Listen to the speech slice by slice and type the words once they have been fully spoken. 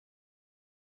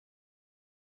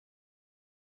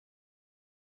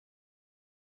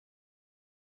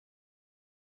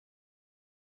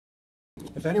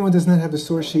If anyone does not have a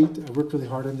source sheet, I worked really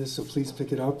hard on this, so please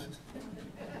pick it up.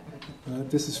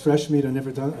 This is fresh meat. I've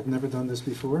never done this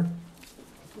before.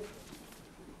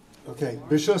 Okay,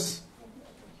 Bishus,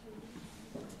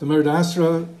 the Merid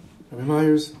Asra, Rabbi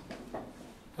Myers,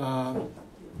 Mr.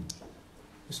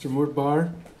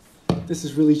 Mordbar. This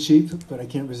is really cheap, but I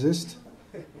can't resist.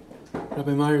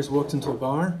 Rabbi Myers walked into a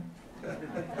bar,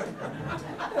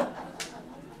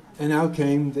 and out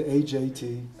came the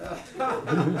AJT.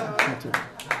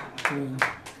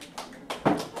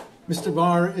 Mr.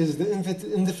 Barr is the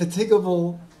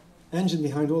indefatigable engine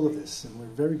behind all of this, and we're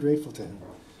very grateful to him.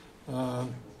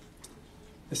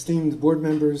 Esteemed board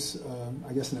members,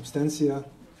 I guess in absentia,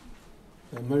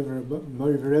 Mori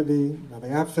Rabbi, Rabbi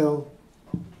Apfel,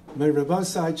 Mori Rabbi's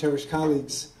side, cherished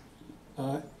colleagues.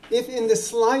 If in the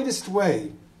slightest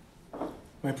way,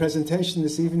 my presentation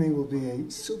this evening will be a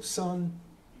soupçon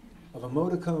of a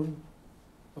modicum,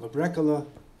 of a brekala,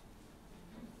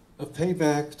 of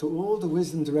payback to all the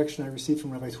wisdom and direction I received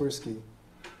from Rabbi Twerski,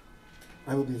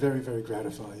 I will be very, very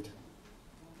gratified.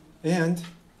 And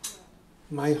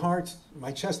my heart,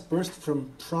 my chest burst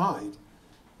from pride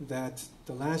that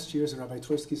the last years of Rabbi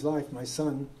Twerski's life, my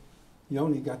son,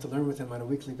 Yoni, got to learn with him on a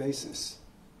weekly basis.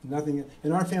 Nothing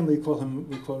in our family, we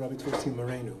call Rabbi Twerski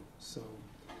Moreno. So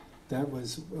that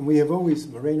was, and we have always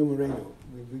Moreno.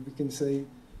 We can say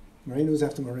Morenos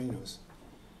after Morenos.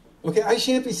 Okay, I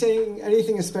shan't be saying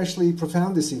anything especially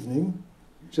profound this evening,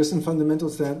 just some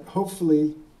fundamentals that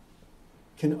hopefully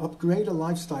can upgrade a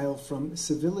lifestyle from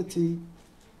civility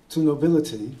to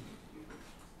nobility.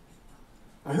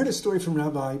 I heard a story from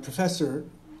Rabbi Professor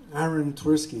Aaron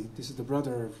Twerski. This is the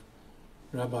brother of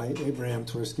Rabbi Abraham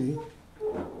Twerski.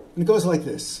 And it goes like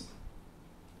this.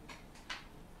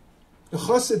 The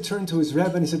chassid turned to his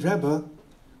Rebbe and he said, Rebbe,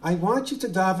 I want you to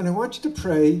daven, I want you to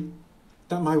pray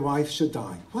that my wife should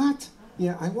die. What?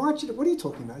 Yeah, I want you to, what are you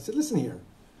talking about? I said, listen here,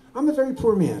 I'm a very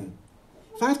poor man.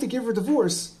 If I have to give her a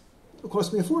divorce, it'll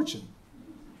cost me a fortune.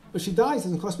 But if she dies, it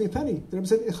doesn't cost me a penny. The Rebbe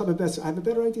said, I have a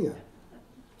better idea.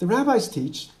 The rabbis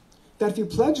teach that if you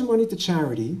pledge money to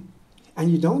charity and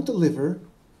you don't deliver,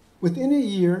 within a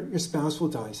year, your spouse will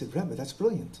die. I said, Rebbe, that's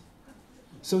brilliant.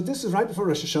 So this is right before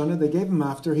Rosh Hashanah. They gave him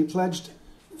after. He pledged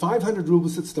 500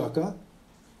 rubles at tzedakah.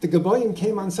 The Gaboyim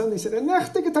came on Sunday and said, I'm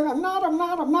not giving.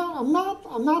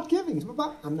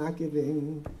 I'm not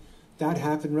giving. That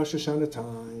happened Rosh Hashanah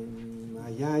time.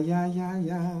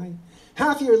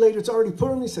 Half a year later, it's already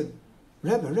Purim. He said,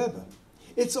 Rebbe,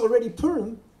 it's already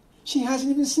Purim. She hasn't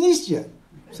even sneezed yet.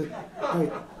 I said,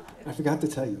 wait, I forgot to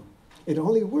tell you. It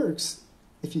only works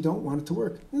if you don't want it to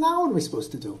work. Now what am I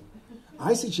supposed to do?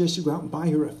 I suggest you go out and buy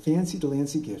her a fancy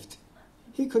Delancey gift.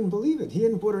 He couldn't believe it. He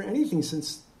hadn't bought her anything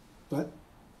since, but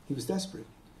he was desperate.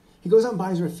 He goes out and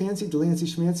buys her a fancy Delancey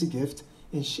schmancy gift,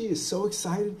 and she is so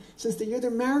excited. Since the year they're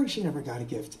married, she never got a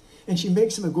gift. And she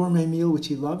makes him a gourmet meal, which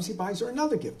he loves. He buys her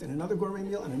another gift, and another gourmet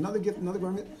meal, and another gift, another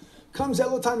gourmet meal. Comes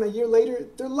Elul time a year later,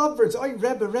 they're lovebirds. Oh,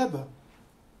 Rebbe,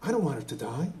 I don't want her to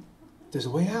die. There's a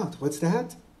way out. What's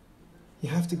that? You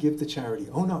have to give to charity.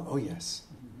 Oh, no. Oh, yes.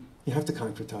 You have to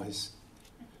concretize.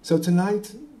 So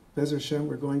tonight, Be'ez Hashem,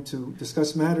 we're going to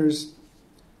discuss matters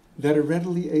that are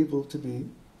readily able to be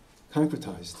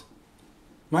concretized.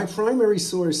 My primary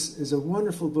source is a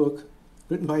wonderful book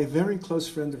written by a very close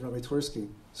friend of Rabbi Twerski,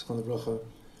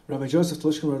 Rabbi Joseph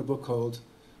Tlushkin wrote a book called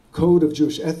Code of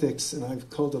Jewish Ethics, and I've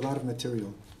culled a lot of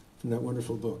material from that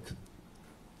wonderful book.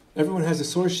 Everyone has a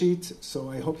source sheet, so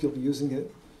I hope you'll be using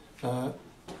it.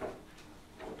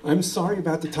 I'm sorry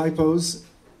about the typos.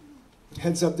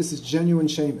 Heads up, this is genuine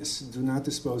Seamus. Do not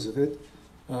dispose of it.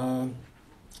 And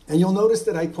you'll notice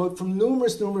that I quote from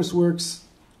numerous works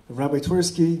of Rabbi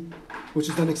Twerski, which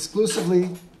is done exclusively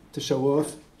to show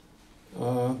off.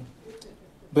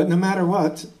 But no matter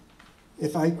what,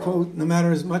 if I quote, no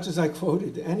matter as much as I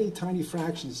quoted, any tiny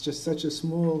fraction is just such a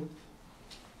small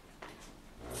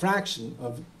fraction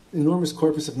of enormous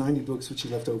corpus of 90 books which he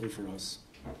left over for us.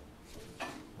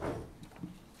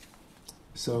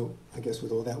 So I guess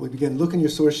with all that, we begin. Look in your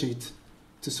source sheet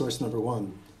to source number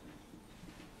 1.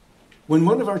 When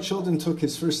one of our children took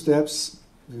his first steps,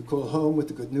 we would call home with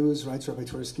the good news, writes Rabbi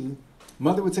Twerski.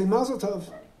 Mother would say, Mazel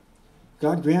Tov.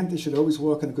 God grant they should always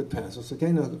walk on a good path. So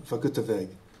again, for good to veg.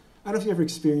 I don't know if you ever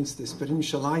experienced this, but in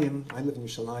Yerushalayim, I live in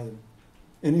Yerushalayim,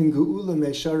 and in Geula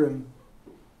Me'esharim,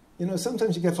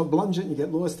 sometimes you get verblunget and you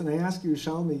get lost, and I ask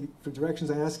Yerushalmi for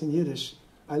directions, I ask in Yiddish.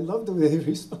 I love the way they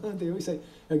respond. They always say,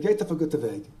 Ergeta for good to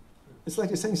veg. It's like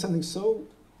you're saying something so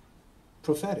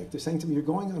prophetic. They're saying to me, you're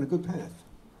going on a good path.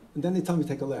 And then they tell me to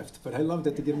take a left. But I love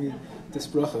that they give me this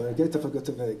bracha, Ergeta for good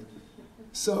to veg.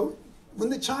 So when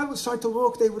the child would start to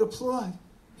walk, they would applaud.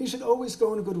 he should always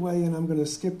go in a good way, and I'm going to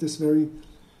skip this very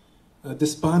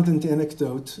despondent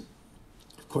anecdote.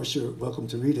 Of course, you're welcome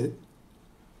to read it.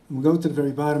 And we go to the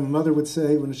very bottom. A mother would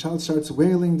say, when a child starts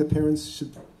wailing, the parents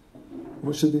should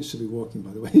be walking,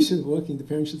 by the way. Should be walking. The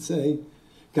parents should say,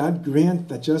 God grant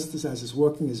that just as his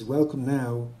walking is welcome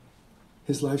now,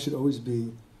 his life should always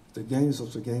be the gain soll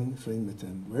vergehen freien mit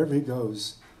him. Wherever he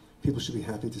goes, people should be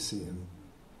happy to see him.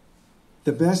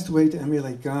 The best way to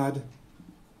emulate God,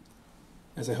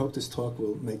 as I hope this talk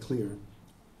will make clear,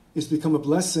 is to become a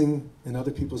blessing in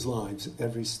other people's lives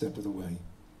every step of the way.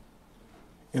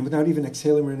 And without even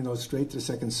exhaling, we're going to go straight to the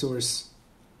second source.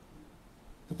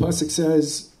 The pasuk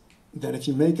says that if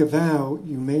you make a vow,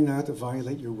 you may not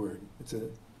violate your word. It's a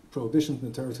prohibition from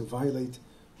the Torah to violate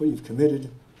what you've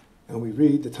committed. And we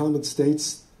read, the Talmud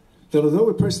states that although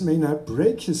a person may not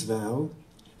break his vow,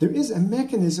 there is a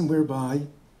mechanism whereby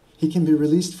he can be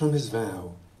released from his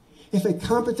vow. If a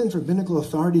competent rabbinical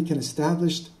authority can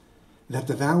establish that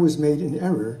the vow was made in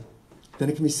error, then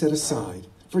it can be set aside.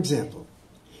 For example,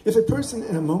 if a person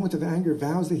in a moment of anger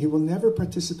vows that he will never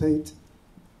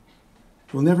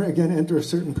again enter a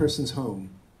certain person's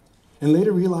home, and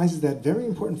later realizes that very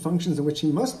important functions in which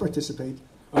he must participate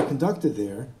are conducted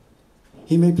there,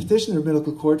 he may petition the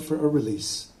rabbinical court for a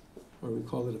release, or we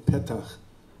call it a petach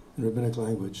in rabbinic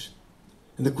language.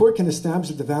 And the court can establish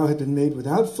that the vow had been made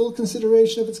without full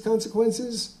consideration of its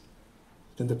consequences,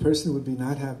 then the person would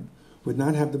not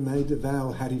have made the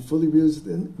vow had he fully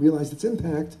realized its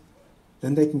impact,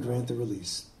 then they can grant the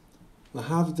release.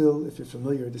 Lahavdil, if you're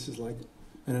familiar, this is like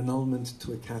an annulment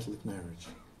to a Catholic marriage.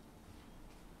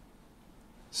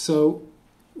 So,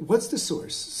 what's the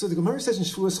source? So the Gemara says in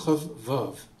Shavuos Chav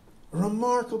Vav, a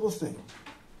remarkable thing.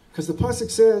 Because the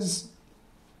pasuk says,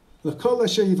 L'kol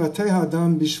asher yivateh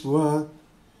ha'adam b'shvuah,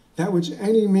 that which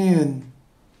any man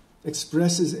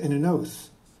expresses in an oath.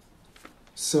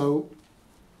 So,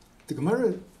 the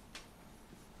Gemara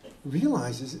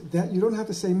realizes that you don't have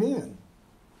to say man,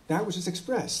 that which is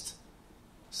expressed.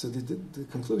 So the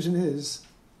conclusion is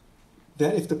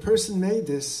that if the person made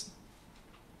this,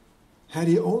 had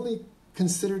he only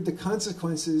considered the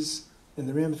consequences and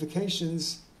the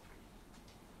ramifications,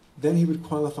 then he would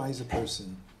qualify as a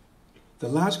person. The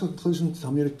logical conclusion to the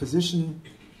Talmudic position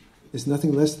is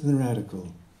nothing less than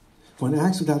radical. If one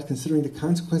acts without considering the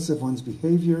consequences of one's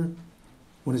behavior,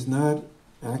 one is not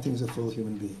acting as a full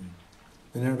human being.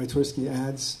 And Rabbi Twerski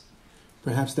adds,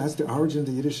 perhaps that's the origin of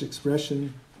the Yiddish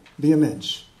expression, be a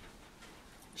mensch.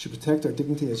 We should protect our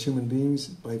dignity as human beings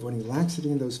by avoiding laxity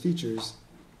in those features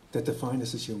that define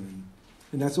us as human.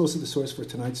 And that's also the source for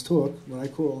tonight's talk, what I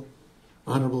call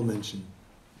honorable mention.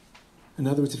 In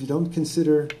other words, if you don't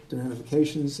consider the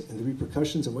ramifications and the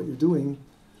repercussions of what you're doing,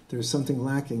 there is something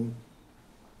lacking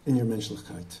in your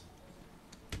menschlichkeit.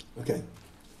 Okay.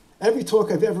 Every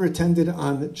talk I've ever attended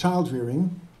on child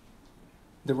rearing,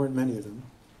 there weren't many of them,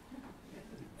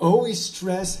 always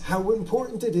stress how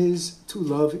important it is to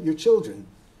love your children,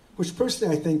 which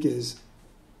personally I think is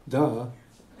duh.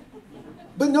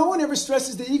 But no one ever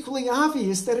stresses the equally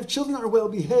obvious that if children are well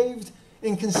behaved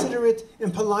and considerate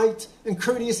and polite and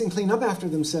courteous and clean up after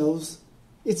themselves,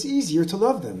 it's easier to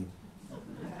love them.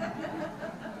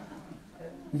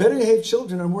 Better behaved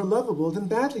children are more lovable than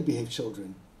badly behaved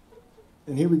children.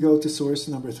 And here we go to source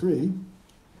number 3.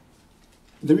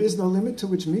 There is no limit to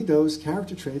which midos,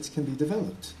 character traits, can be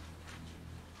developed.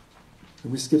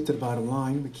 And we skip to the bottom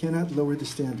line. We cannot lower the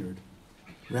standard.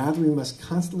 Rather, we must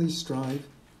constantly strive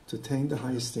to attain the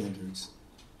highest standards.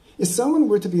 If someone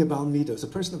were to be a Baal Midos, a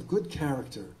person of good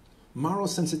character, moral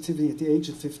sensitivity at the age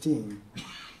of 15,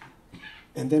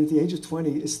 and then at the age of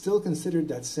 20 is still considered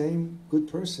that same good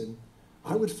person,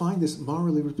 I would find this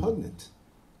morally repugnant.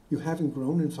 You haven't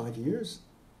grown in 5 years?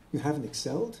 You haven't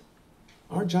excelled?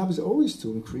 Our job is always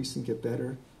to increase and get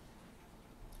better,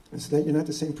 and so that you're not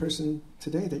the same person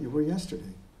today that you were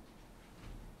yesterday.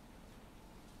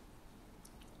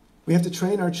 We have to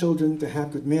train our children to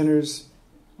have good manners,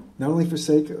 not only for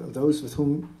sake of those with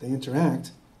whom they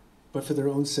interact, but for their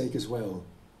own sake as well.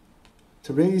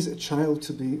 To raise a child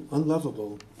to be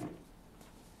unlovable,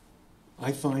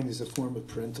 I find, is a form of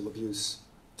parental abuse.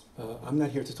 I'm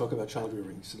not here to talk about child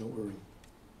rearing, so don't worry.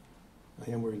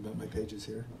 I am worried about my pages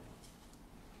here.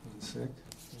 One sec. Okay.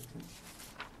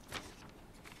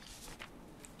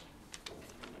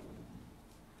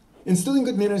 Instilling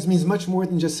good manners means much more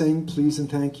than just saying please and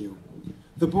thank you.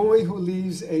 The boy who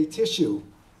leaves a tissue,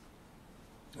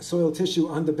 a soiled tissue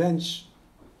on the bench,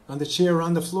 on the chair, or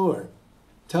on the floor,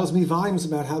 tells me volumes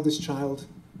about how this child,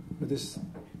 or this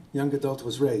young adult,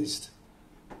 was raised.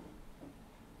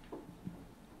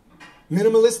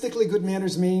 Minimalistically, good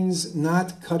manners means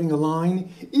not cutting a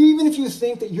line, even if you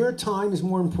think that your time is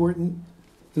more important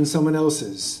than someone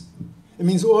else's. It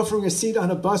means offering a seat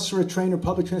on a bus or a train or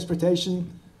public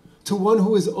transportation to one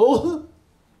who is old,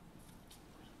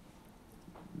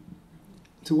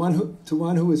 to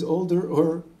one who is older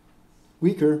or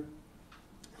weaker.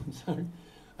 I'm sorry.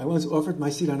 I once offered my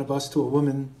seat on a bus to a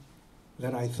woman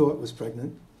that I thought was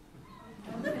pregnant.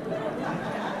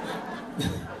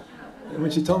 And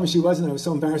when she told me she wasn't, I was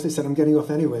so embarrassed, I said, I'm getting off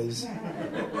anyways.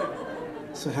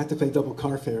 So I had to pay double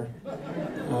car fare.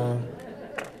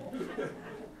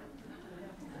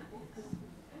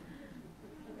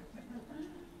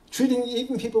 Treating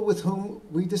even people with whom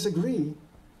we disagree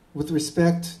with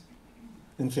respect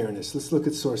and fairness. Let's look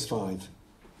at source 5.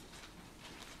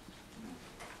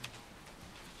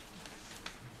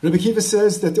 Rabbi Kiva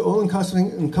says that the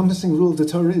all-encompassing rule of the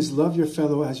Torah is love your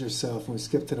fellow as yourself. When we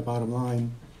skip to the bottom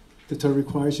line, the Torah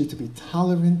requires you to be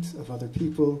tolerant of other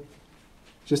people,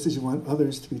 just as you want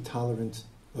others to be tolerant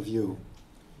of you.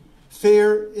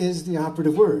 Fair is the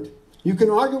operative word. You can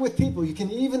argue with people. You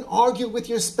can even argue with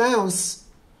your spouse,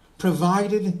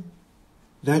 provided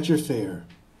that you're fair.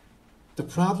 The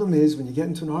problem is when you get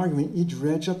into an argument, you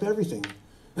dredge up everything.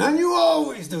 And you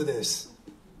always do this.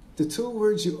 The two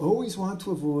words you always want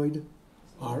to avoid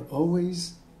are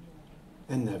always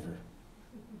and never.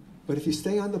 But if you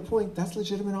stay on the point, that's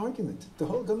legitimate argument. The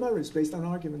whole Gemara is based on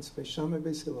arguments. Beis Shammai,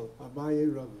 Beis Hillel,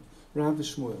 Abaye, Rav,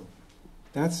 Shmuel.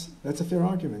 That's a fair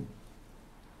argument.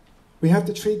 We have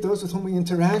to treat those with whom we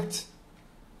interact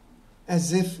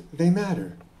as if they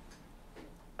matter.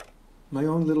 My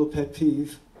own little pet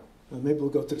peeve, maybe we'll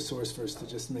go to the source first to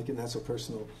just make it not so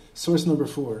personal. Source number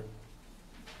 4.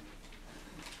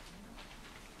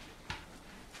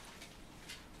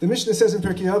 The Mishnah says in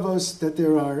Pirkei Avos that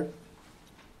there are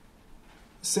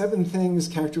 7 things,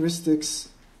 characteristics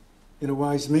in a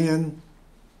wise man,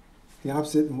 the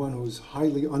opposite in one who is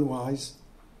highly unwise.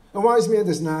 A wise man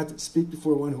does not speak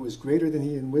before one who is greater than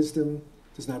he in wisdom,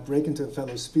 does not break into a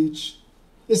fellow's speech,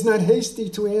 is not hasty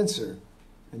to answer.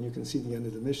 And you can see the end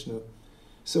of the Mishnah.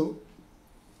 So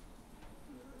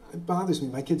it bothers me.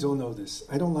 My kids all know this.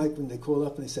 I don't like when they call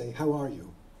up and they say, how are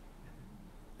you?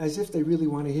 As if they really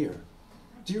want to hear.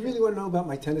 Do you really want to know about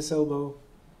my tennis elbow,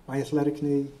 my athletic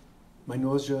knee, my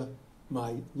nausea,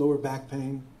 my lower back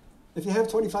pain? If you have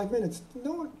 25 minutes,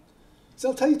 no one. So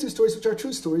I'll tell you 2 stories which are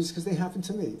true stories because they happened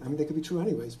to me. I mean, they could be true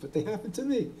anyways, but they happened to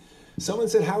me. Someone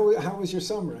said, how was your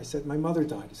summer? I said, my mother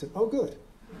died. He said, oh, good.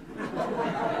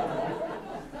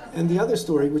 And the other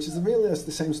story, which is really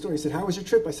the same story, he said, how was your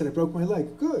trip? I said, I broke my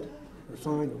leg. Good. Or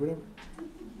fine, or whatever.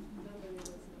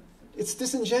 It's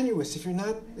disingenuous. If you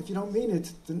don't mean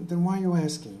it, then why are you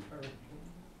asking?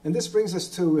 And this brings us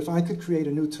to, if I could create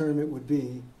a new term, it would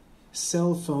be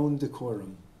cell phone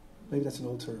decorum. Maybe that's an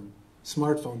old term.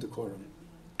 Smartphone decorum.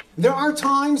 There are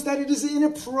times that it is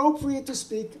inappropriate to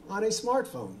speak on a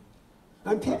smartphone.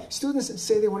 Students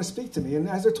say they want to speak to me, and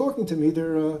as they're talking to me,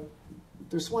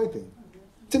 they're swiping.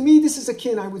 To me, this is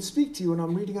akin. I would speak to you, and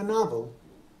I'm reading a novel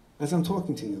as I'm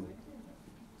talking to you.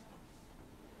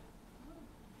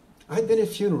 I've been at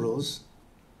funerals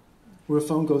where a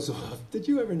phone goes off. Did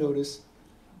you ever notice?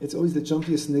 It's always the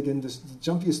jumpiest niggin, the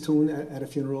jumpiest tune at a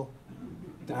funeral.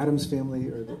 The Addams Family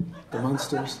or the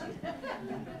Munsters.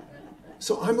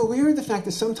 So I'm aware of the fact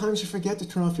that sometimes you forget to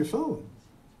turn off your phone.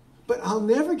 But I'll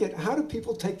never get, how do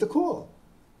people take the call?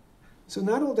 So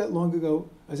not all that long ago,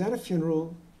 I was at a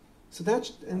funeral,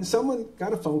 and someone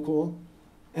got a phone call,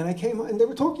 and I came, and they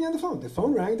were talking on the phone. The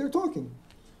phone rang, they were talking.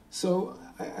 So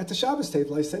at the Shabbos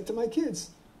table, I said to my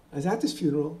kids, I was at this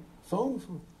funeral,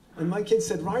 phone, and my kids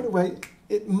said right away,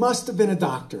 it must have been a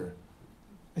doctor.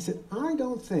 I said, I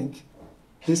don't think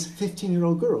this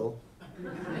 15-year-old girl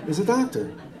is a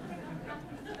doctor.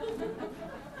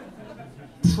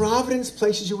 Providence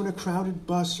places you in a crowded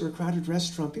bus or a crowded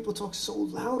restaurant. People talk so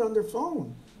loud on their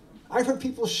phone. I've heard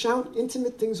people shout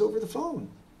intimate things over the phone.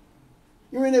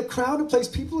 You're in a crowded place,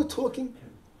 people are talking.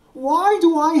 Why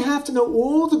do I have to know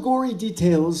all the gory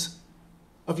details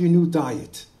of your new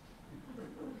diet?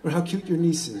 Or how cute your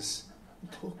niece is?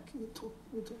 Talk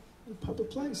in a public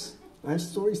place. I have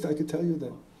stories that I could tell you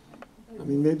that. I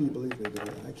mean, maybe you believe me, but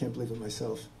I can't believe it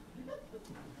myself.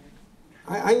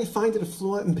 I find it a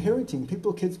flaw in parenting.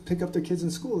 Kids pick up their kids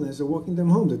in school, and as they're walking them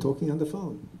home, they're talking on the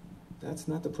phone. That's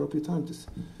not the appropriate time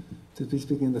to be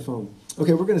speaking on the phone.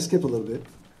 Okay, we're going to skip a little bit.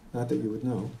 Not that you would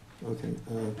know. Okay.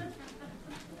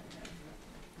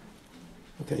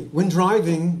 Okay. When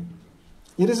driving,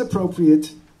 it is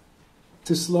appropriate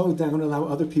to slow down and allow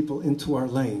other people into our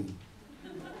lane.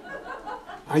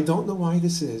 I don't know why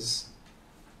this is.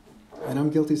 and I'm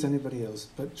guilty as anybody else,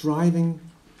 but driving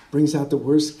brings out the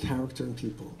worst character in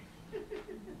people.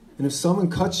 And if someone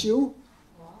cuts you,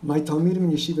 my Talmidim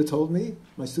in Yeshiva told me,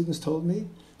 my students told me,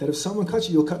 that if someone cuts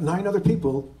you, you'll cut 9 other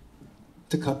people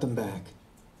to cut them back.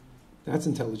 That's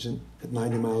intelligent at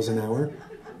 90 miles an hour.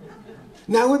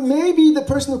 Now, it may be the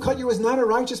person who cut you is not a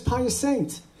righteous, pious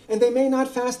saint, and they may not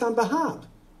fast on Bahab,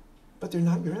 but they're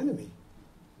not your enemy.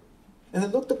 And I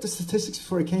looked up the statistics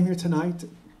before I came here tonight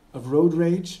of road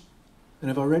rage, and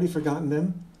I've already forgotten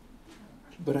them.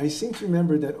 But I seem to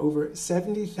remember that over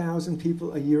 70,000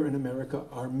 people a year in America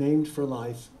are maimed for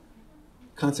life,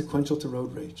 consequential to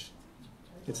road rage.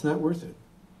 It's not worth it.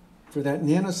 For that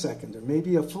nanosecond, or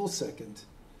maybe a full second,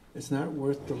 it's not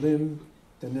worth the limb,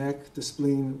 the neck, the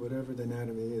spleen, whatever the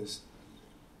anatomy is.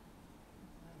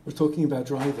 We're talking about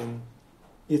driving.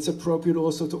 It's appropriate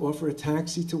also to offer a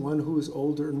taxi to one who is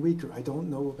older and weaker. I don't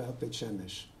know about Beit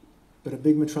Shemesh, but a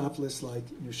big metropolis like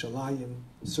Yerushalayim,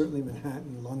 certainly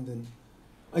Manhattan, London,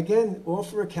 again,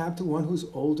 offer a cab to one who's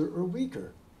older or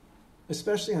weaker,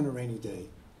 especially on a rainy day.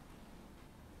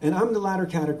 And I'm the latter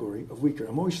category of weaker.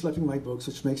 I'm always schlepping my books,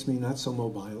 which makes me not so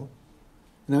mobile.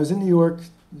 And I was in New York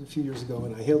a few years ago,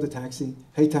 and I hailed a taxi.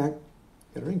 Hey, got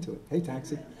a ring to it. Hey,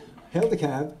 taxi. Hailed a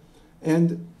cab.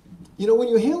 And, you know, when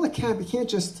you hail a cab, you can't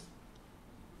just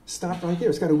stop right there.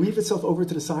 It's got to weave itself over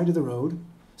to the side of the road.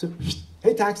 So,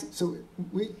 hey, taxi. So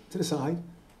we to the side.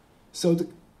 So the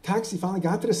taxi finally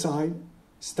got to the side,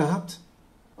 stopped.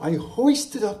 I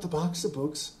hoisted up the box of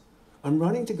books. I'm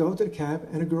running to go to the cab,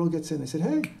 and a girl gets in. I said,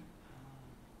 hey,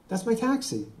 that's my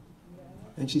taxi.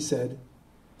 And she said,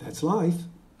 that's life.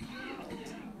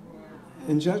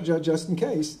 And just in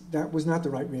case, that was not the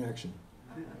right reaction.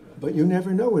 But you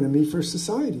never know in a me-first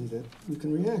society that you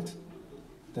can react.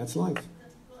 That's life.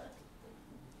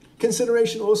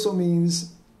 Consideration also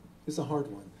means it's a hard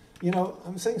one. You know,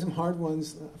 I'm saying some hard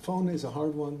ones. Phone is a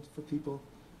hard one for people.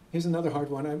 Here's another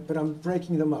hard one, but I'm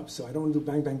breaking them up, so I don't want to do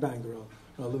bang, bang, bang, or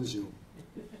I'll lose you.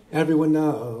 Everyone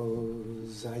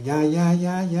knows,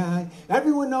 yeah.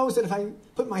 Everyone knows that if I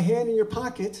put my hand in your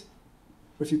pocket,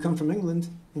 or if you come from England,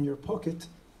 in your pocket,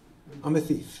 I'm a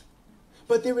thief.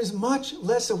 But there is much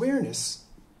less awareness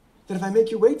that if I make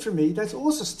you wait for me, that's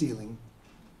also stealing,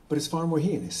 but it's far more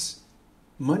heinous.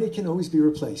 Money can always be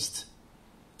replaced.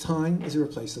 Time is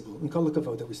irreplaceable. And Kol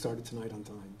HaKavod that we started tonight on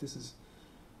time.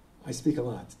 I speak a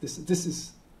lot. This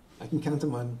is, I can count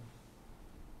them on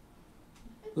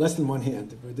less than one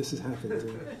hand where this has happened.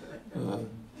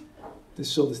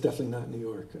 This shoulder is definitely not New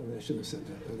York. I mean, I shouldn't have said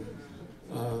that.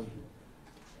 But,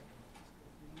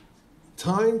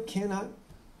 time cannot.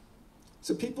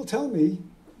 So people tell me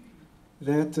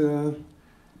that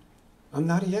I'm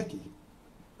not a Yeki.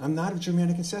 I'm not of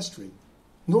Germanic ancestry.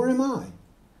 Nor am I.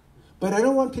 But I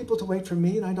don't want people to wait for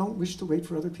me, and I don't wish to wait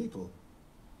for other people.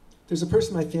 There's a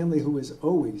person in my family who is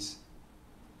always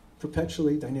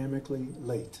perpetually, dynamically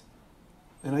late.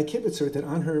 And I kibitz her that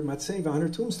on her matzeva, on her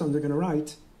tombstone, they're going to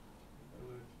write,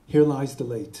 here lies the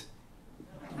late.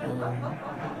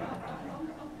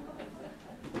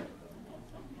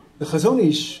 The Chazon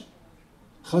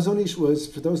Ish was,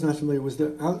 for those not familiar, was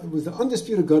the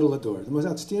undisputed Gadol Hador, the most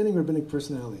outstanding rabbinic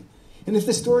personality. And if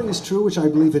the story is true, which I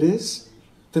believe it is,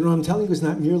 then what I'm telling you is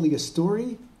not merely a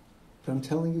story, but I'm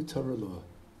telling you Torah law.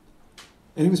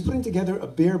 And he was putting together a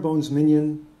bare bones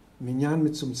minyan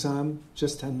mitzumtzam,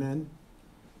 just 10 men.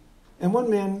 And one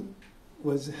man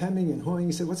was hemming and hawing.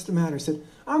 He said, what's the matter? He said,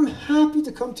 I'm happy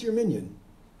to come to your minyan,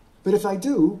 but if I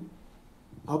do,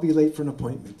 I'll be late for an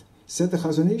appointment. Said the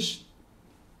Chazon Ish,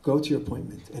 go to your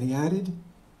appointment. And he added,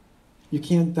 you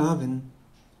can't daven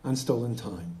on stolen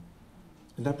time.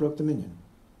 And that broke the minyan.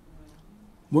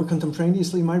 More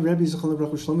contemporaneously, my Rebbe,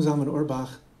 Honourable Shlomo Zalman Auerbach,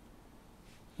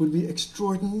 would be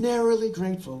extraordinarily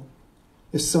grateful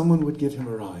if someone would give him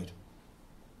a ride.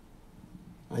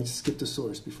 I skipped a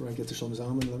source before I get to Shlomo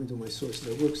Zalman. Let me do my sources.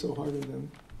 I work so hard on them.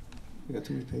 I got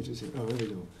too many pages here. Oh, here we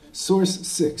go. Source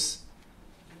 6.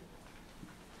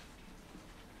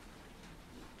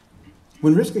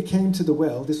 When Rivka came to the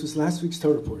well, this was last week's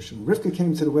Torah portion. Rivka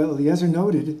came to the well. Eliezer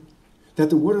noted that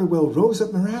the water of the well rose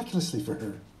up miraculously for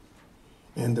her,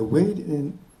 and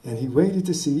he waited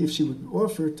to see if she would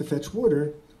offer to fetch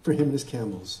water for him and his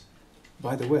camels.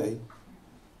 By the way,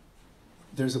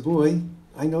 there's a boy.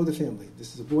 I know the family.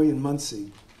 This is a boy in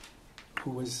Monsey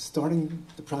who was starting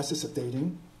the process of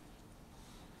dating,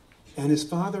 and his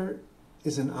father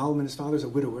is an alman. His father's a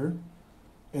widower.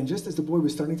 And just as the boy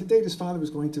was starting to date, his father was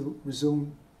going to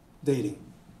resume dating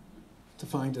to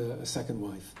find a second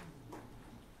wife.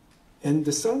 And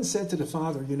the son said to the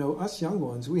father, you know, us young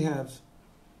ones, we have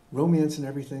romance and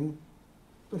everything,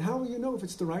 But how will you know if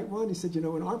it's the right one? He said, in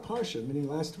our Parsha, meaning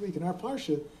last week, in our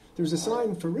Parsha, there's a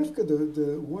sign for Rivka,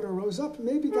 the water rose up.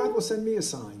 Maybe God will send me a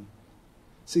sign.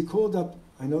 So he called up,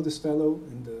 I know this fellow,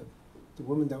 and the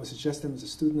woman that was suggesting him is a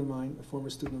student of mine, a former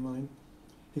student of mine.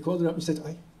 He called her up and said,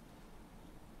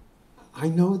 I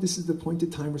know this is the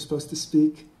appointed time we're supposed to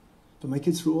speak, but my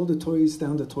kids threw all the toys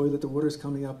down the toilet, the water's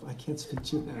coming up, I can't speak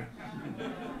to you now.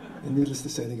 And needless to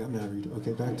say, they got married.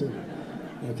 Okay, back to...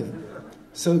 Okay.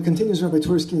 So it continues Rabbi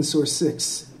Twerski in source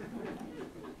 6.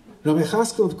 Rabbi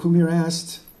Chaskel of Kumir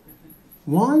asked,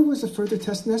 why was a further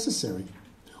test necessary?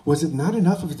 Was it not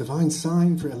enough of a divine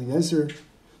sign for Eliezer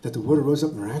that the water rose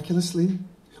up miraculously,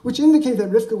 which indicated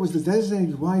that Rivka was the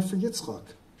designated wife for Yitzchak?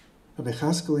 Rabbi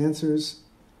Chaskel answers,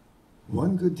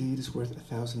 one good deed is worth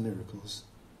 1,000 miracles.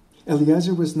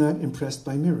 Eliezer was not impressed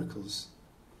by miracles.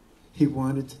 He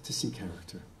wanted to see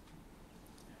character.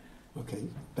 Okay,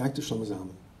 back to Shlomo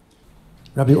Zalman.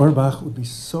 Rabbi Auerbach would be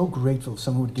so grateful if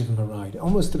someone would give him a ride,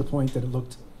 almost to the point that it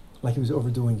looked like he was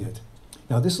overdoing it.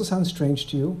 Now, this will sound strange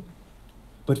to you,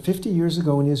 but 50 years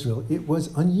ago in Israel, it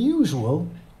was unusual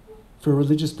for a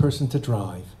religious person to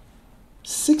drive.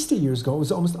 60 years ago, it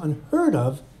was almost unheard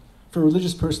of for a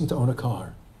religious person to own a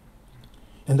car.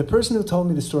 And the person who told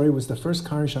me the story was the first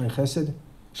car in Shari Chesed,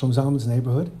 Shlomo Zalman's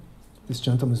neighborhood. This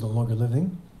gentleman is no longer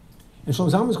living. And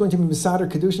Shlomo Zalman was going to be Mesader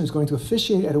Kedushin, was going to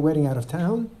officiate at a wedding out of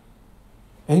town.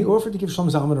 And he offered to give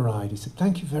Shlomo Zalman a ride. He said,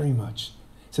 thank you very much.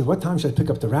 He said, what time should I pick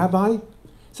up the rabbi? He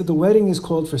said, the wedding is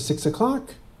called for 6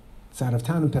 o'clock. It's out of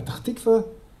town in Petach Tikva.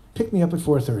 Pick me up at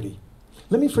 4:30.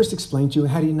 Let me first explain to you,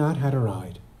 had he not had a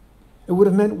ride. It would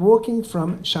have meant walking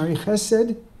from Shari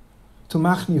Chesed to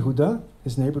Machne Yehuda,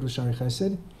 his neighborhood was Shari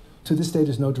Chesed. To this day,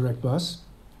 there's no direct bus.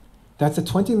 That's a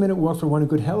 20-minute walk for one in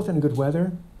good health and in good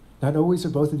weather. Not always are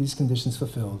both of these conditions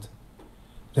fulfilled.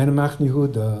 Then in Machne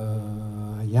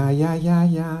Yehuda,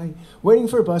 waiting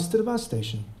for a bus to the bus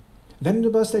station. Then in the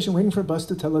bus station, waiting for a bus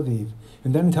to Tel Aviv.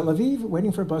 And then in Tel Aviv,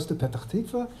 waiting for a bus to Petach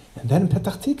Tikva. And then in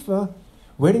Petach Tikva,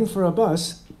 waiting for a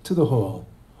bus to the hall.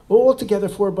 All together,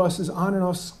 4 buses, on and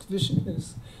off, kvetch,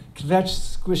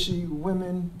 squishy,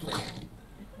 women.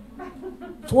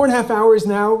 4.5 hours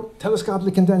now,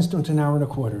 telescopically condensed into an hour and a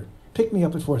quarter. Pick me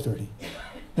up at 4:30.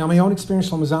 Now, my own experience,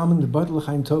 Shlomo Zalman, the Bad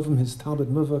L'Chaim Tovim, his Talmud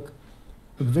Muvak,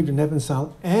 the Victor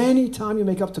Nevensal, any time you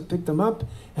make up to pick them up,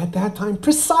 at that time,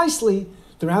 precisely,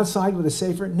 they're outside with a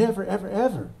sefer. Never, ever,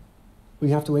 ever.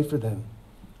 We have to wait for them.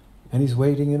 And he's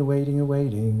waiting and waiting and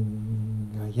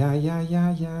waiting.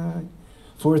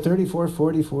 4:30,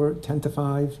 4:40, 10 to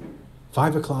 5,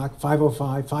 5 o'clock,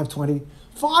 5:05, 5:20,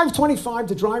 5:25,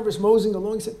 the driver's moseying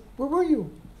along. He said, where were you?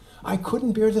 I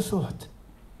couldn't bear the thought.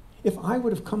 If I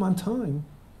would have come on time,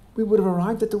 we would have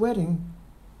arrived at the wedding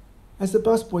as the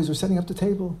busboys were setting up the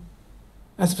table,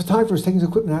 as the photographer was taking his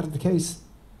equipment out of the case.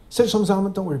 Said Shlomo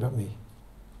Zalman, don't worry about me.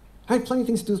 I had plenty of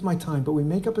things to do with my time, but we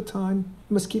make up a time,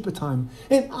 we must keep a time.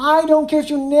 And I don't care if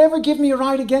you never give me a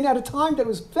ride again at a time that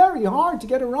was very hard to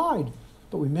get a ride.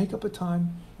 But we make up a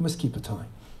time, we must keep a time.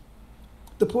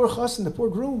 The poor chassan, the poor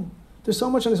groom, there's so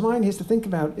much on his mind he has to think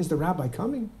about. Is the rabbi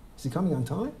coming? Is he coming on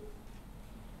time?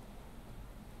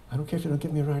 I don't care if you don't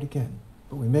give me a ride again,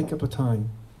 but we make up a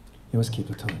time, you must keep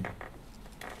a time.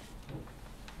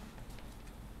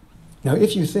 Now,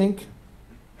 if you think,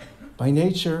 by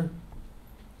nature,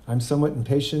 I'm somewhat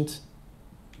impatient,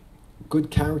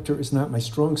 good character is not my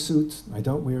strong suit, I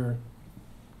don't wear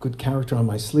good character on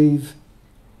my sleeve,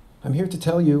 I'm here to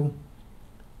tell you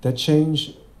that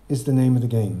change is the name of the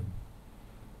game.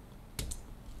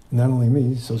 Not only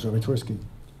me, so is Rabbi Twerski.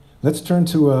 Let's turn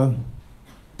to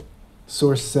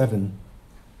source 7.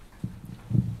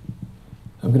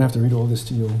 I'm going to have to read all this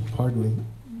to you. Pardon me.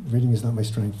 Reading is not my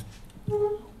strength.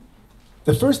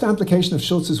 The first application of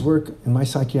Schultz's work in my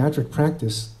psychiatric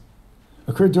practice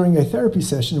occurred during a therapy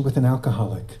session with an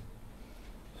alcoholic.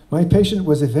 My patient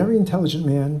was a very intelligent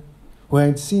man who I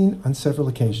had seen on several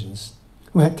occasions,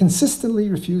 who had consistently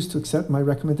refused to accept my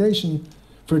recommendation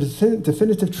for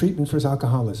definitive treatment for his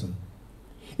alcoholism.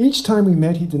 Each time we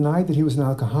met, he denied that he was an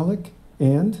alcoholic,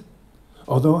 and,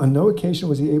 although on no occasion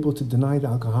was he able to deny the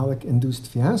alcoholic-induced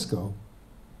fiasco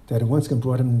that had once again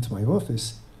brought him into my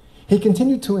office, he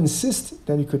continued to insist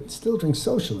that he could still drink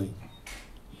socially.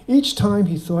 Each time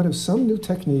he thought of some new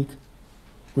technique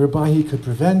whereby he could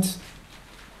prevent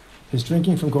his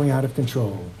drinking from going out of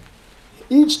control.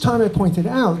 Each time I pointed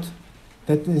out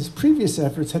that his previous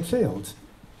efforts had failed,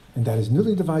 and that his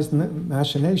newly devised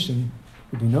machination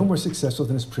would be no more successful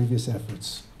than his previous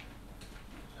efforts.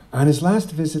 On his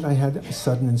last visit, I had a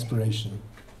sudden inspiration.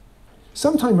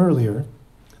 Sometime earlier,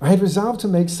 I had resolved to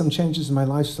make some changes in my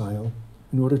lifestyle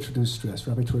in order to reduce stress.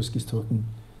 Rabbi Twerski is talking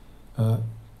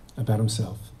about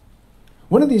himself.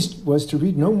 One of these was to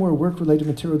read no more work-related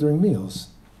material during meals.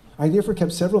 I therefore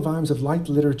kept several volumes of light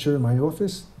literature in my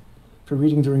office for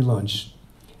reading during lunch,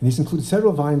 and these included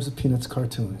several volumes of Peanuts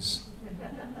cartoons.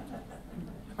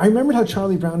 I remembered how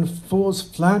Charlie Brown falls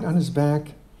flat on his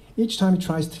back each time he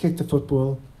tries to kick the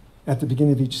football at the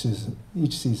beginning of each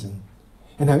season,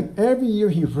 and how every year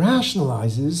he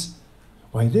rationalizes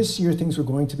why this year things were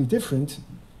going to be different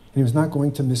and he was not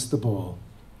going to miss the ball.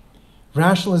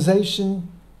 Rationalization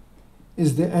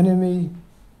is the enemy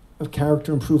of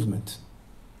character improvement.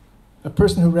 A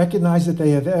person who recognizes that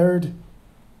they have erred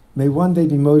may one day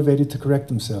be motivated to correct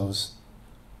themselves.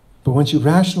 But once you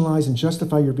rationalize and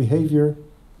justify your behavior,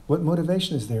 what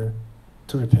motivation is there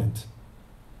to repent?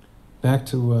 Back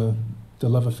to the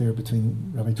love affair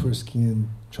between Rabbi Twerski and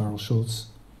Charles Schultz.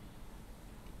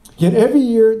 Yet every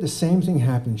year the same thing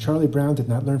happened. Charlie Brown did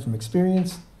not learn from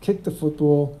experience, kicked the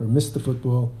football or missed the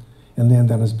football, and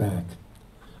landed on his back.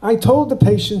 I told the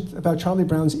patient about Charlie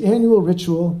Brown's annual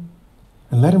ritual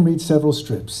and let him read several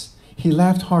strips. He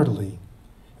laughed heartily.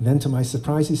 And then to my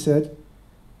surprise he said,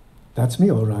 "That's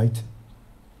me, all right."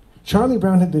 Charlie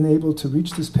Brown had been able to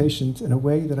reach this patient in a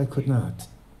way that I could not.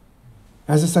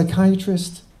 As a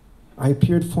psychiatrist, I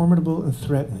appeared formidable and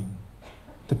threatening.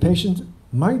 The patient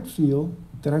might feel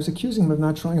that I was accusing him of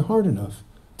not trying hard enough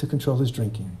to control his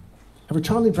drinking. However,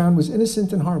 Charlie Brown was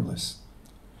innocent and harmless.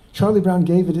 Charlie Brown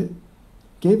gave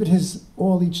it his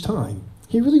all each time.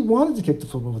 He really wanted to kick the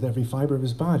football with every fiber of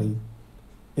his body.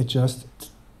 It just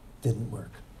didn't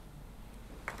work.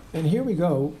 And here we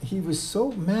go. He was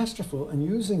so masterful in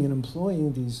using and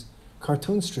employing these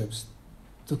cartoon strips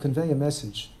to convey a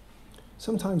message.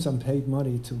 Sometimes I'm paid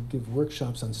money to give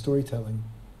workshops on storytelling.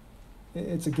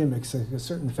 It's a gimmick. So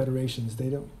certain federations, they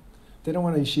don't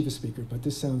want a yeshiva speaker, but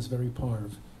this sounds very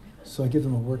parv. So I give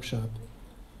them a workshop.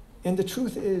 And the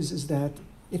truth is that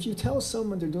if you tell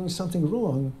someone they're doing something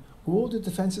wrong, all the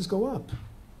defenses go up.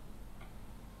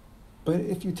 But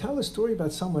if you tell a story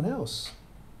about someone else,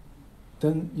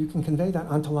 then you can convey that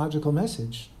ontological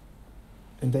message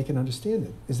and they can understand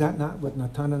it. Is that not what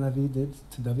Natan HaNavi did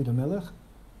to David HaMelech?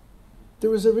 There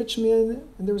was a rich man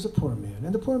and there was a poor man.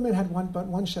 And the poor man had but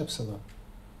one shepsela.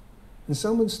 And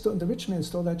the rich man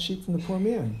stole that sheep from the poor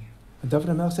man. And David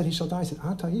HaMelech said, "He shall die." He said,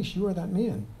 "Taish, you are that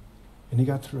man." And he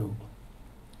got through.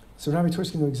 So Rabbi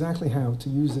Twerski knew exactly how to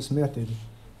use this method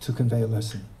to convey a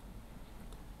lesson.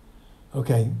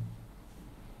 Okay.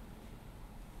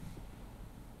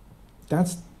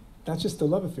 That's just the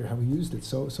love affair, how we used it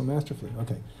so masterfully.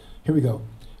 Okay, here we go.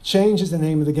 Change is the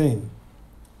name of the game.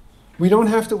 We don't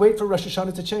have to wait for Rosh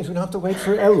Hashanah to change. We don't have to wait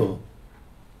for Elul.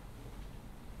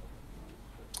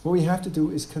 What we have to do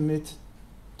is commit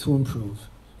to improve.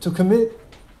 To commit.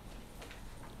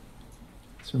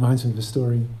 This reminds me of a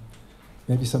story.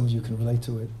 Maybe some of you can relate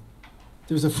to it.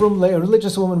 There was a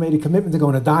religious woman made a commitment to go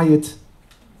on a diet,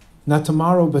 not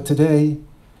tomorrow, but today.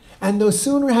 And no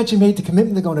sooner had she made the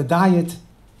commitment to go on a diet,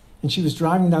 and she was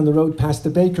driving down the road past the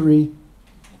bakery,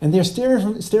 and there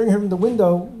staring her from the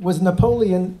window was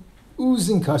Napoleon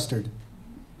oozing custard.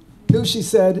 Knew, she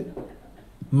said,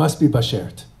 must be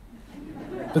bashert.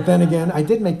 But then again, I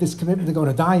did make this commitment to go on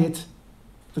a diet,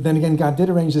 but then again, God did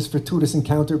arrange this fortuitous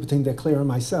encounter between the Claire and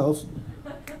myself.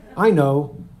 I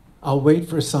know I'll wait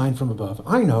for a sign from above.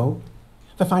 I know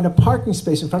if I find a parking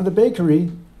space in front of the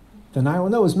bakery, then I will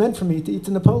know it's meant for me to eat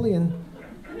the Napoleon.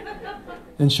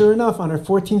 And sure enough, on her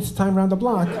 14th time around the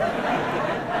block,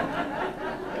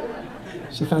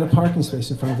 she found a parking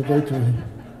space in front of the bakery.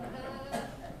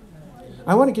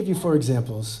 I want to give you 4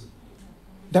 examples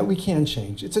that we can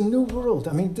change. It's a new world.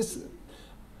 I mean,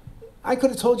 I could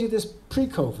have told you this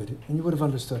pre-COVID, and you would have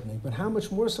understood me, but how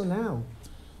much more so now?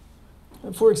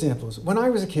 4 examples. When I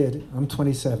was a kid, I'm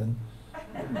 27.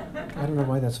 I don't know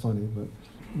why that's funny, but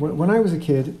when I was a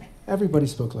kid, everybody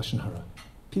spoke Lashon Hara.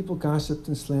 People gossiped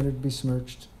and slandered,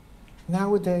 besmirched.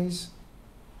 Nowadays,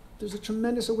 there's a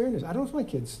tremendous awareness. I don't think my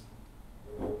kids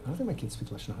speak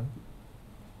Lashon Hara.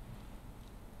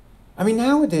 I mean,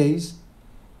 nowadays,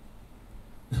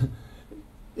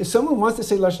 if someone wants to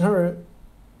say Lashon Hara,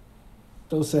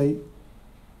 they'll say,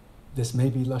 this may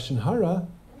be Lashon Hara,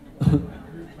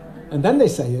 and then they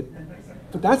say it.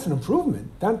 But that's an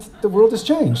improvement. The world has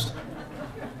changed.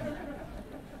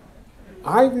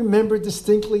 I remember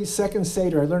distinctly second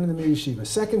Seder, I learned in the Yeshiva.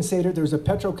 Second Seder, there was a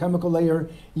petrochemical layer,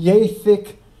 yay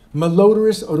thick,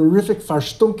 malodorous, odorific,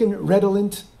 verstunken,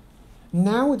 redolent.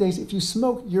 Nowadays, if you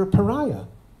smoke, you're a pariah.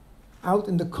 Out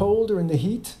in the cold or in the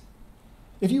heat.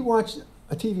 If you watch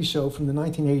a TV show from the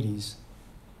 1980s,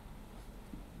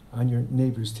 on your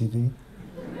neighbor's TV,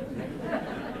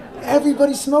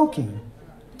 everybody's smoking.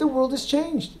 The world has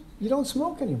changed. You don't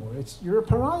smoke anymore. You're a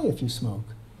pariah if you smoke.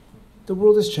 The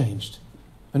world has changed.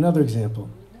 Another example.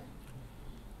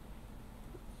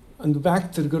 And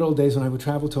back to the good old days when I would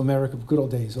travel to America, good old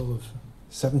days, all of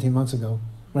 17 months ago.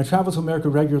 When I traveled to America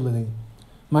regularly,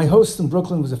 my host in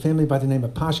Brooklyn was a family by the name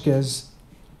of Pashkes.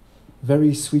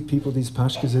 Very sweet people, these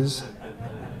Pashkeses.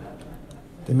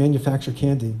 They manufacture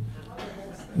candy.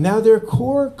 Now their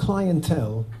core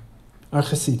clientele are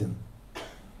Hasidim.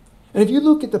 And if you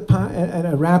look at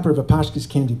a wrapper of a Pashkes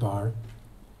candy bar,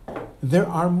 there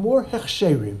are more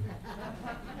hechsherim,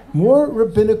 more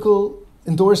rabbinical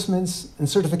endorsements and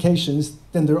certifications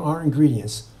than there are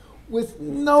ingredients, with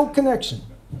no connection.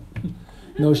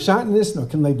 No shatness, no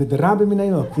kinlei b'derabim minei,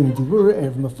 no kinlei dibura,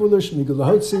 erev mafulish, migul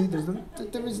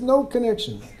lahotzi. There is no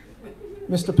connection.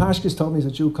 Mr. Pashkes told me,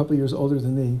 he's a Jew a couple of years older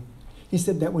than me, he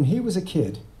said that when he was a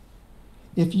kid,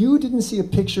 if you didn't see a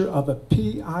picture of a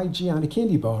P-I-G on a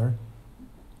candy bar,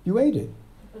 you ate it.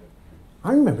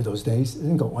 I remember those days. It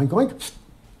didn't go oink, oink.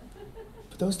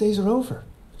 But those days are over.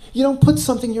 You don't put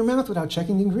something in your mouth without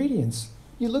checking the ingredients.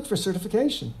 You look for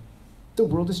certification. The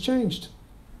world has changed.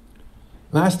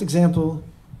 Last example,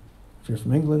 if you're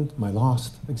from England, my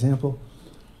lost example.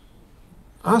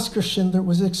 Oskar Schindler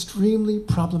was an extremely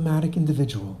problematic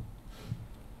individual.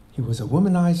 He was a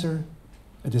womanizer,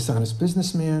 a dishonest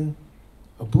businessman,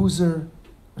 a boozer,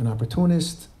 an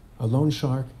opportunist, a loan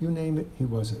shark, you name it, he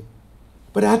was it.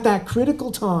 But at that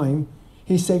critical time,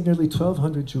 he saved nearly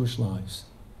 1,200 Jewish lives.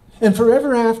 And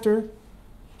forever after,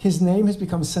 his name has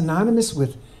become synonymous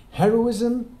with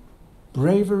heroism,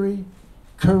 bravery,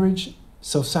 courage,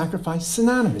 self-sacrifice,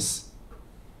 synonymous.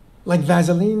 Like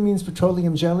Vaseline means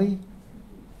petroleum jelly,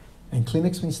 and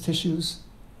Kleenex means tissues,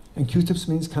 and Q-tips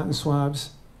means cotton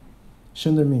swabs,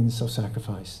 Schindler means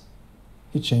self-sacrifice.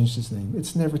 He changed his name.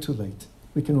 It's never too late.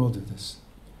 We can all do this.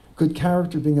 Good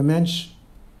character, being a mensch,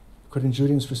 according to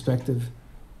Judaism's perspective,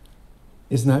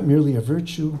 is not merely a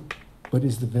virtue, but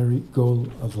is the very goal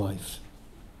of life.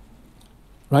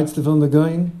 Writes the Vilna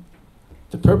Gaon,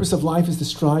 the purpose of life is to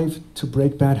strive to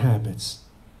break bad habits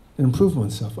and improve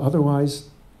oneself. Otherwise,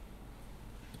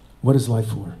 what is life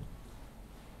for?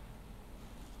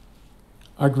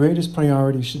 Our greatest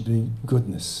priority should be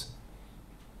goodness.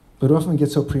 But often we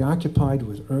get so preoccupied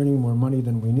with earning more money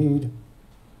than we need,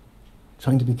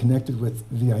 trying to be connected with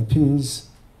VIPs.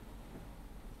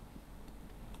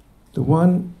 The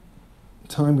one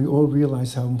time we all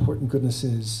realize how important goodness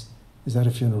is at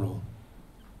a funeral.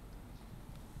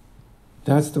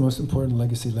 That's the most important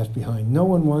legacy left behind. No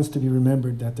one wants to be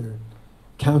remembered that their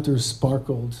counters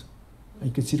sparkled, and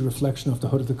you could see the reflection of the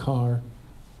hood of the car,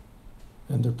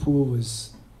 and their pool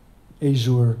was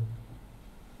azure,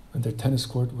 and their tennis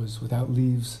court was without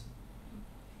leaves.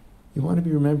 You want to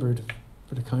be remembered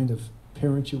for the kind of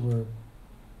parent you were,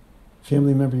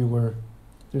 family member you were.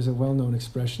 There's a well-known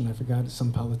expression, I forgot,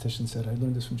 some politician said, I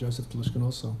learned this from Joseph Telushkin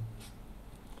also.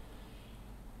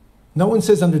 No one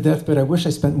says on their deathbed, I wish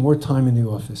I spent more time in the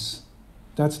office.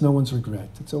 That's no one's regret.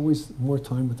 It's always more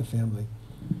time with the family.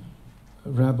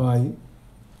 Dr.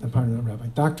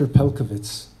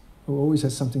 Pelkovitz, who always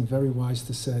has something very wise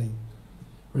to say,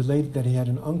 related that he had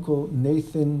an uncle,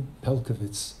 Nathan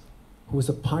Pelkovitz, who was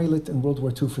a pilot in World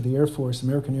War II for the Air Force,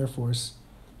 American Air Force.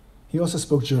 He also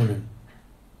spoke German.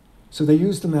 So they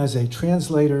used him as a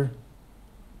translator,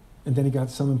 and then he got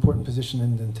some important position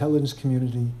in the intelligence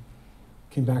community,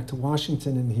 came back to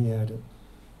Washington, and he had,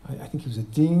 I think he was a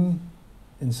dean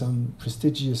in some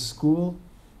prestigious school.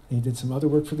 He did some other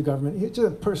work for the government. He was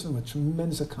a person with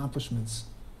tremendous accomplishments.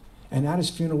 And at his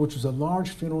funeral, which was a large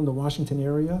funeral in the Washington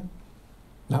area,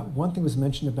 not one thing was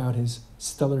mentioned about his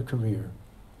stellar career.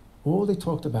 All they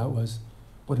talked about was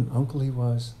what an uncle he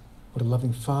was, what a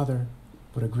loving father,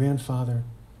 what a grandfather,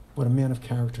 what a man of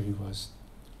character he was.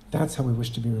 That's how we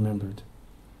wish to be remembered.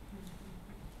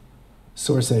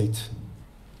 Source 8.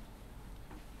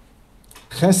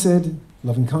 Chesed,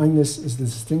 loving kindness, is the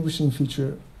distinguishing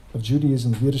feature of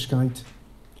Judaism, Yiddishkeit.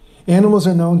 Animals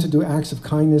are known to do acts of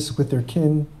kindness with their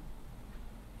kin,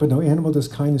 but no animal does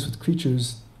kindness with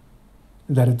creatures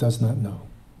that it does not know.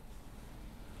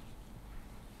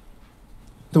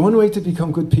 The one way to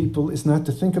become good people is not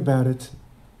to think about it,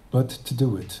 but to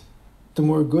do it. The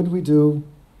more good we do,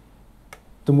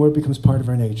 the more it becomes part of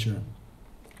our nature.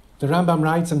 The Rambam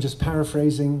writes, I'm just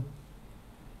paraphrasing,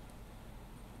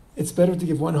 it's better to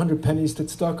give 100 pennies to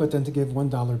tzedakah than to give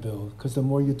 $1 bill, because the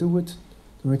more you do it,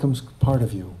 the more it becomes part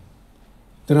of you.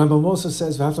 The Rambam also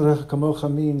says, V'ahavta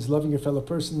kamocha means, loving your fellow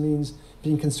person means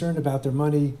being concerned about their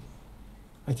money.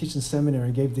 I teach in seminary,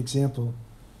 I gave the example.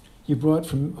 You brought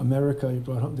from America, you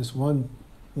brought home this one,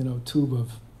 tube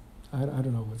of, I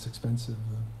don't know what's expensive.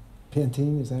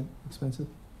 Pantene, is that expensive?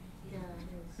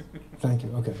 Thank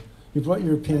you. Okay. You brought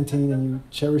your Pantene and you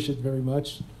cherish it very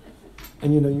much.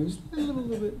 And you use a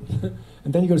little bit.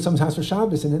 And then you go to someone's house for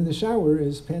Shabbos, and in the shower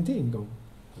is Pantene. Go.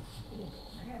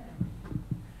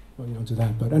 Well, you don't do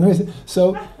that, but anyways,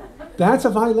 so that's a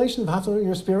violation of Haftarah.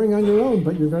 You're sparing on your own,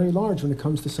 but you're very large when it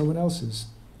comes to someone else's.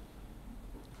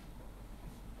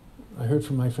 I heard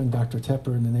from my friend Dr.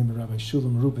 Tepper in the name of Rabbi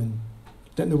Shulam Rubin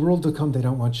that in the world to come they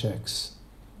don't want checks.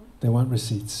 They want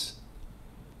receipts.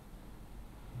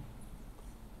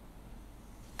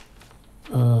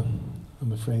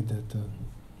 I'm afraid that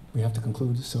we have to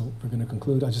conclude, so we're going to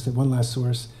conclude. I'll just say one last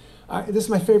source. This is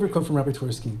my favorite quote from Rabbi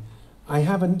Twerski.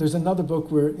 There's another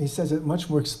book where he says it much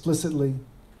more explicitly,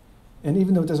 and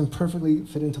even though it doesn't perfectly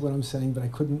fit into what I'm saying, but I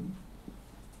couldn't,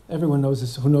 everyone knows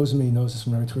this, who knows me knows this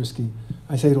from Rabbi Twerski.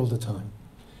 I say it all the time.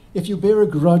 If you bear a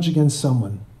grudge against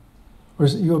someone, or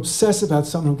you obsess about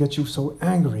someone who gets you so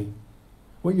angry,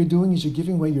 what you're doing is you're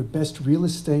giving away your best real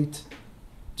estate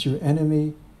to your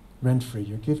enemy rent-free.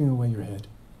 You're giving away your head.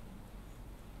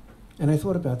 And I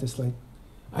thought about this, like,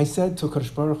 I said to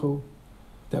Kadosh Baruch Hu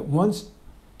that once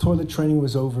toilet training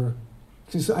was over,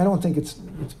 because I don't think it's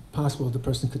possible the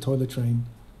person could toilet train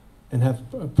and have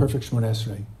a perfect Shmoneh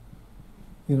Esrei.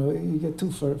 You get too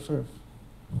verstärkt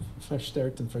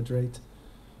and verdreht.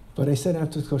 But I said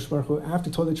after Kadosh Baruch Hu,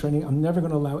 after toilet training, I'm never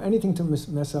going to allow anything to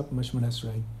mess up my Shmoneh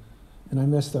Esrei. And I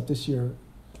messed up this year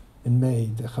in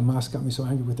May. The Hamas got me so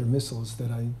angry with their missiles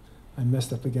that I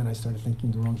messed up again. I started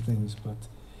thinking the wrong things. But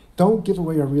don't give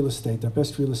away our real estate, our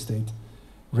best real estate,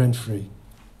 rent-free.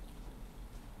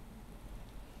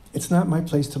 It's not my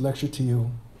place to lecture to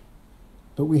you,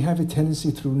 but we have a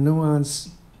tendency through nuance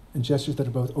and gestures that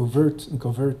are both overt and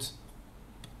covert.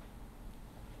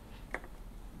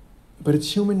 But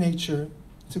it's human nature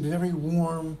to be very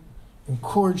warm and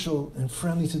cordial and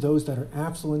friendly to those that are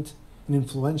affluent and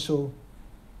influential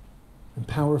and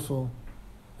powerful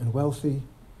and wealthy,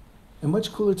 and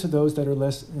much cooler to those that are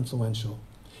less influential.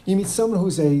 You meet someone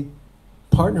who's a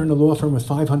partner in a law firm with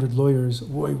 500 lawyers,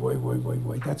 boy,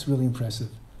 that's really impressive.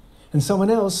 And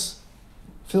someone else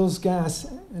fills gas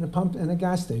in a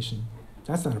gas station.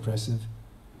 That's not impressive.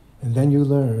 And then you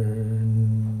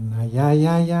learn,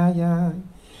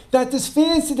 that this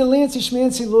fancy,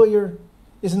 schmancy lawyer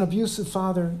is an abusive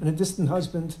father and a distant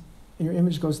husband, and your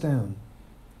image goes down.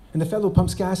 And the fellow who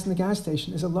pumps gas in the gas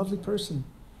station is a lovely person.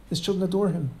 His children adore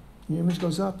him, and your image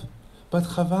goes up. But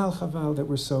chaval that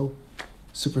we're so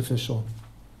superficial.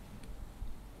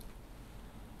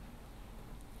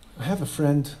 I have a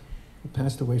friend who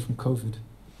passed away from COVID,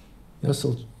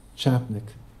 Yossel Chapnik.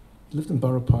 He lived in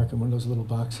Borough Park in one of those little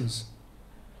boxes.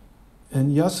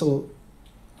 And Yossel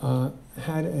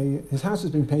his house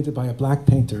was being painted by a black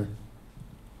painter.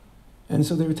 And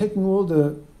so they were taking all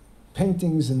the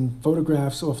paintings and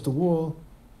photographs off the wall.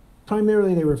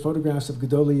 Primarily they were photographs of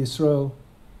Gedolei Yisrael.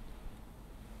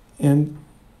 And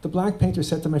the black painter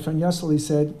said to my friend Yossel, he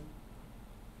said,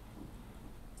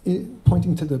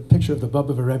 pointing to the picture of the Bub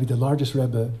of a Rebbe, the largest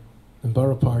Rebbe in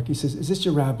Borough Park, he says, "Is this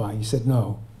your rabbi?" He said,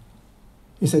 "No."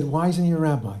 He said, "Why isn't he your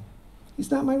rabbi?" "He's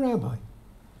not my rabbi."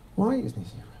 "Why isn't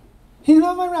he your rabbi?" "He's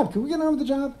not my rabbi. Can we get on with the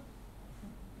job?"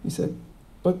 He said,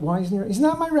 "But why isn't he? He's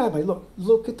not my rabbi.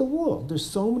 Look at the wall. There's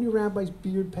so many rabbis,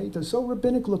 beard painted, they're so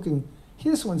rabbinic looking.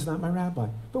 This one's not my rabbi.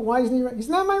 But why isn't he? He's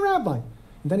not my rabbi."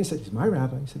 And then he said, "He's my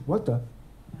rabbi." He said, "What the?"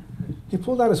 He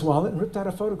pulled out his wallet and ripped out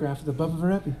a photograph of the Bub of a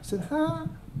Rebbe. He said,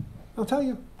 I'll tell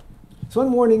you. So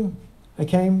one morning, I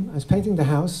was painting the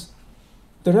house.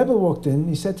 The Rebbe walked in.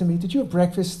 He said to me, "Did you have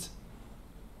breakfast?"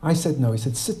 I said, "No." He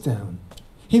said, "Sit down."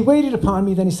 He waited upon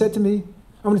me. Then he said to me,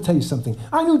 "I'm going to tell you something."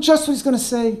 I knew just what he's going to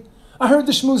say. I heard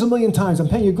the schmooze a million times. "I'm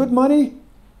paying you good money.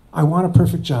 I want a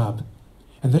perfect job."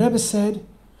 And the Rebbe said,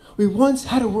 "We once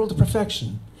had a world of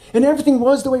perfection, and everything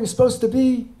was the way it was supposed to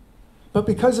be. But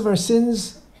because of our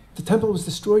sins, the temple was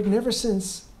destroyed, and ever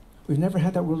since, we've never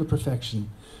had that world of perfection.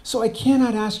 So I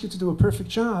cannot ask you to do a perfect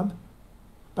job,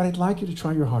 but I'd like you to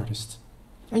try your hardest."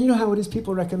 And you know how it is,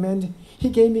 people recommend. He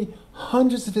gave me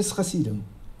hundreds of his chassidim.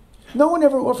 No one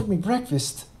ever offered me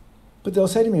breakfast, but they'll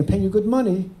say to me, "I'm paying you good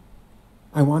money.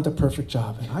 I want a perfect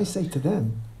job." And I say to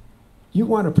them, "You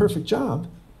want a perfect job?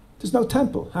 There's no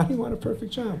temple. How do you want a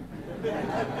perfect job?"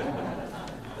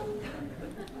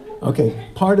 Okay,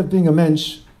 part of being a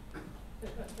mensch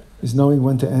is knowing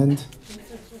when to end.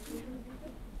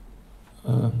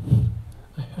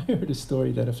 I heard a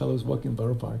story that a fellow was walking in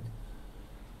Borough Park,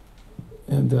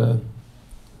 and the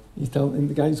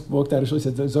guy just walked out of shul. He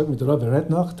said, "Zog me the Rabbi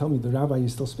Retnach, tell me the rabbi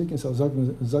is still speaking." So Zog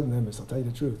nemes, I'll tell you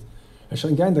the truth.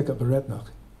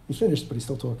 He finished, but he's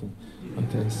still talking.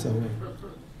 Okay, so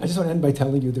I just want to end by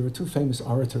telling you there were two famous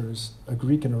orators, a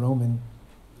Greek and a Roman.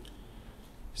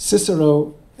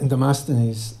 Cicero and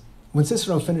Demosthenes, when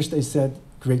Cicero finished, they said,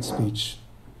 great speech.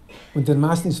 When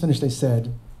Demosthenes finished, they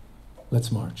said,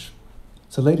 let's march.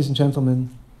 So ladies and gentlemen,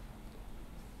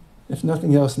 if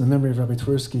nothing else, in the memory of Rabbi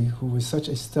Twerski, who was such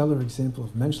a stellar example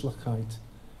of menschlichkeit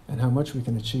and how much we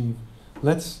can achieve,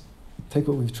 let's take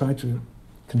what we've tried to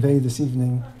convey this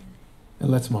evening and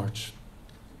let's march.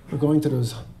 We're going to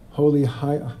those holy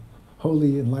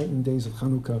enlightened days of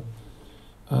Hanukkah.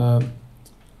 The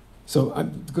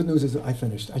good news is that I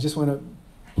finished. I just want to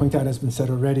point out, as has been said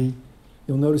already,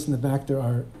 you'll notice in the back there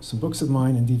are some books of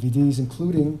mine and DVDs,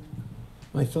 including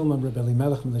my film on Rabbi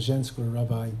Elimelech Mentschen, where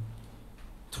Rabbi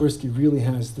Twerski really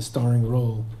has the starring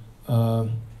role.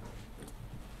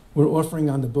 We're offering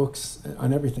on the books,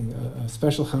 on everything, a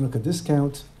special Hanukkah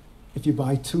discount. If you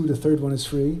buy 2, the third one is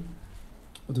free.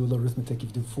 We'll do a little arithmetic.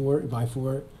 If you do 4, you buy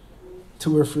 4,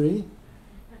 2 are free.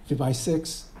 If you buy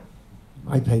 6,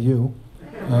 I pay you.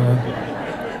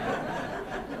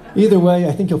 Either way,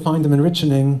 I think you'll find them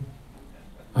enriching.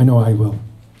 I know I will.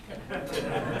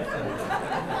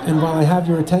 And while I have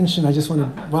your attention,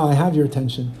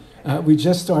 we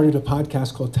just started a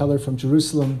podcast called Teller from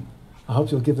Jerusalem. I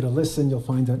hope you'll give it a listen. You'll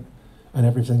find it on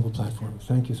every single platform.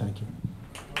 Thank you, thank you.